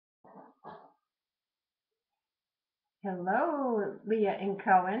Hello, Leah and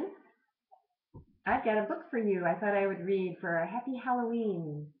Cohen. I've got a book for you I thought I would read for a happy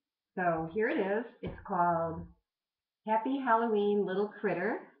Halloween. So here it is. It's called Happy Halloween Little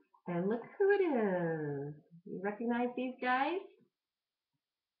Critter. And look who it is. You recognize these guys?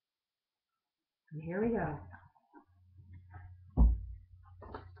 And here we go.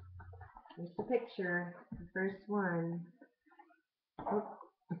 Here's the picture, the first one. Oops.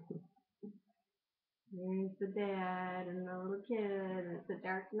 Here's the dad and the little kid, and it's a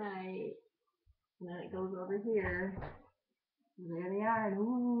dark night. And then it goes over here. And there they are, and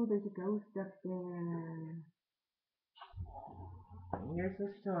ooh, there's a ghost up there. And here's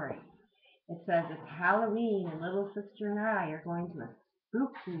the story. It says it's Halloween and little sister and I are going to a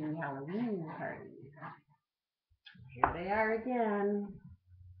spooky Halloween party. Here they are again.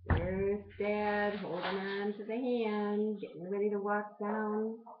 There's Dad holding on to the hand, getting ready to walk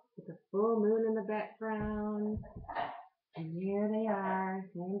down with the full moon in the background. And there they are,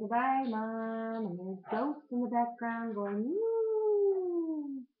 saying goodbye, Mom. And there's ghosts in the background going,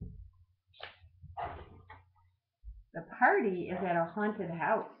 woo. The party is at a haunted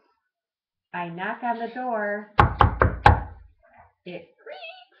house. I knock on the door. It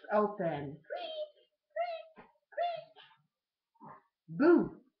creaks open. Creak, creak, creak.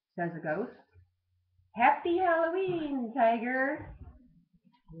 Boo, says a ghost. Happy Halloween, Tiger.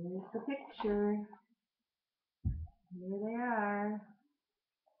 Here's the picture. Here they are.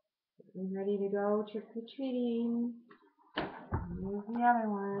 Getting ready to go trick-or-treating. Here's the other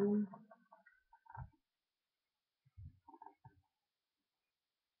one.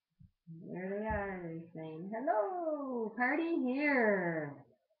 There they are. They're saying, hello, party here.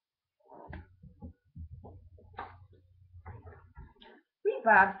 We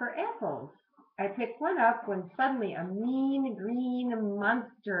bob for apples. I pick one up when suddenly a mean green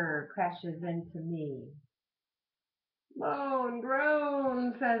monster crashes into me. Moan,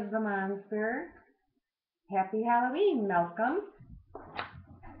 groan, says the monster. Happy Halloween, Malcolm.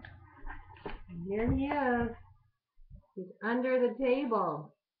 And here he is. He's under the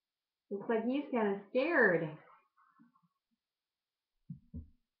table. Looks like he's kind of scared.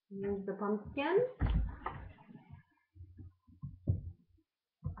 Here's the pumpkin.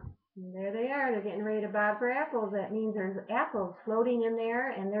 And there they are. They're getting ready to bob for apples. That means there's apples floating in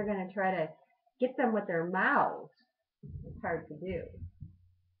there, and they're going to try to get them with their mouths. It's hard to do.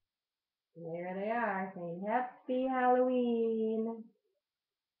 And there they are, saying Happy Halloween.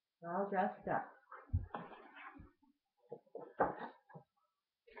 All dressed up.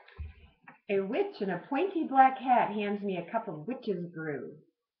 A witch in a pointy black hat hands me a cup of witch's brew.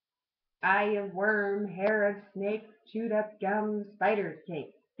 Eye of worm, hair of snake, chewed up gum, spider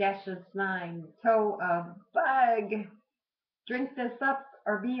cake, dash of slime, toe of bug. Drink this up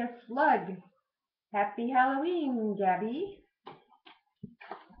or be a slug. Happy Halloween, Gabby.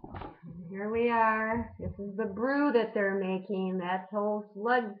 And here we are. This is the brew that they're making. That's whole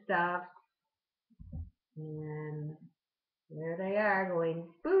slug stuff. And there they are going,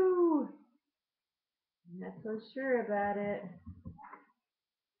 boo! I'm not so sure about it.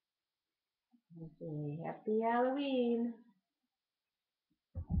 Let's see, Happy Halloween.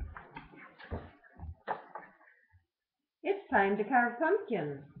 It's time to carve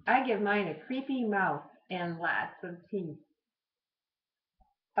pumpkins. I give mine a creepy mouth and lots of teeth.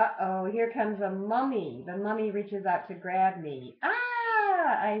 Uh-oh, here comes a mummy. The mummy reaches out to grab me.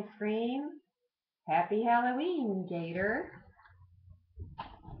 Ah! I scream. Happy Halloween, Gator.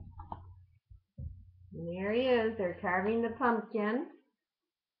 And there he is. They're carving the pumpkin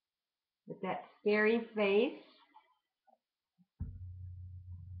with that scary face.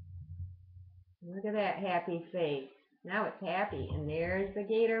 Look at that happy face. Now it's happy. And there's the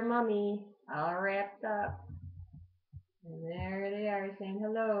gator mummy all wrapped up. And there they are saying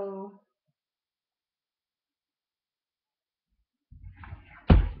hello.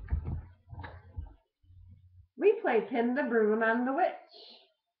 We play pin the broom on the witch.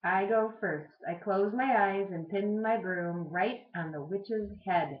 I go first. I close my eyes and pin my broom right on the witch's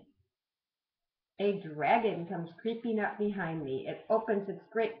head. A dragon comes creeping up behind me. It opens its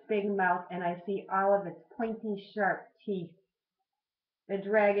great big mouth and I see all of its pointy, sharp teeth. The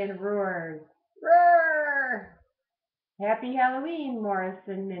dragon roars. Roar! Happy Halloween, Morris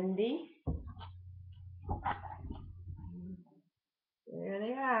and Mindy. There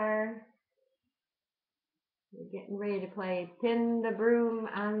they are. We're getting ready to play Pin the Broom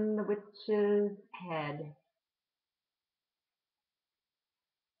on the Witch's Head.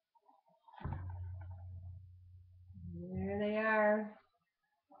 There they are.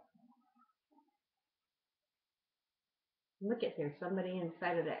 Look at, there's somebody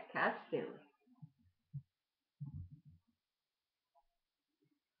inside of that costume.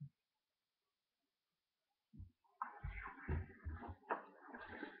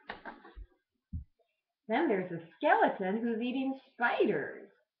 Then there's a skeleton who's eating spiders.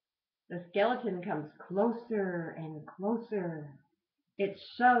 The skeleton comes closer and closer. It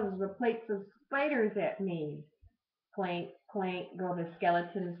shoves the plates of spiders at me. Clank, clank go the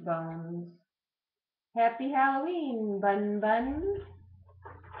skeleton's bones. Happy Halloween, Bun Bun.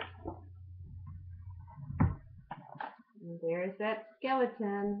 And there's that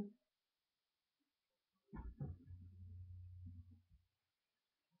skeleton.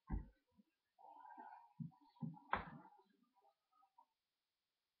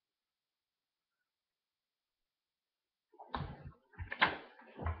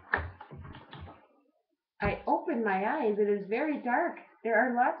 I open my eyes. It is very dark. There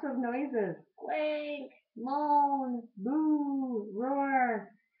are lots of noises. Clank, moan, boo, roar.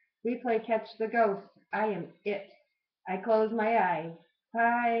 We play catch the ghost. I am it. I close my eyes.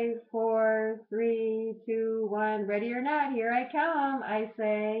 5, 4, 3, 2, 1. Ready or not, here I come, I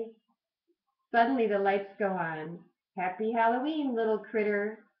say. Suddenly the lights go on. Happy Halloween, little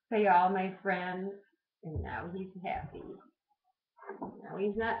critter, say all my friends. And now he's happy. Now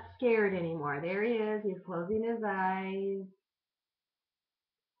he's not scared anymore. There he is. He's closing his eyes.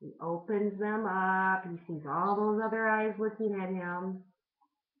 He opens them up. He sees all those other eyes looking at him.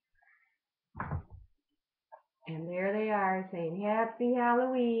 And there they are saying Happy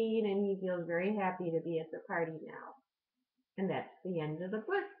Halloween. And he feels very happy to be at the party now. And that's the end of the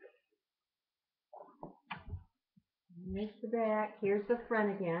book. Here's the back. Here's the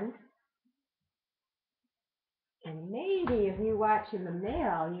front again. And maybe if you watch in the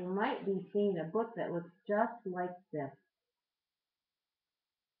mail, you might be seeing a book that looks just like this.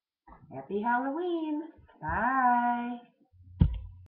 Happy Halloween. Bye.